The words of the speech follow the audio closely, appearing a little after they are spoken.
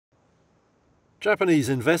Japanese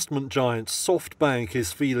investment giant SoftBank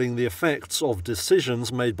is feeling the effects of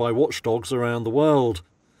decisions made by watchdogs around the world.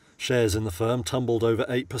 Shares in the firm tumbled over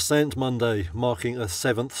 8% Monday, marking a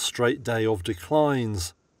seventh straight day of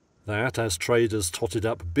declines. That as traders totted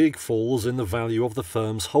up big falls in the value of the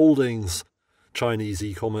firm's holdings. Chinese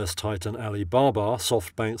e-commerce titan Alibaba,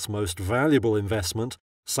 SoftBank's most valuable investment,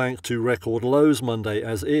 sank to record lows Monday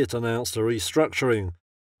as it announced a restructuring.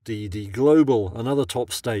 DD Global, another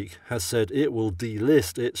top stake, has said it will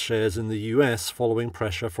delist its shares in the US following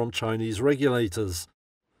pressure from Chinese regulators.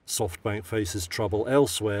 SoftBank faces trouble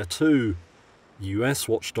elsewhere too. US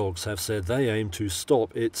watchdogs have said they aim to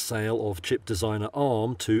stop its sale of chip designer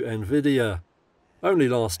ARM to Nvidia. Only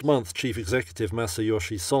last month, Chief Executive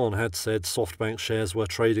Masayoshi Son had said SoftBank shares were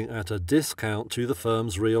trading at a discount to the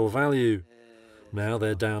firm's real value. Now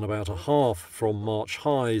they're down about a half from March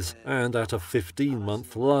highs and at a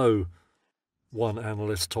 15-month low. One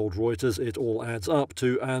analyst told Reuters it all adds up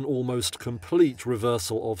to an almost complete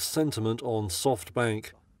reversal of sentiment on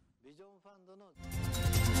SoftBank.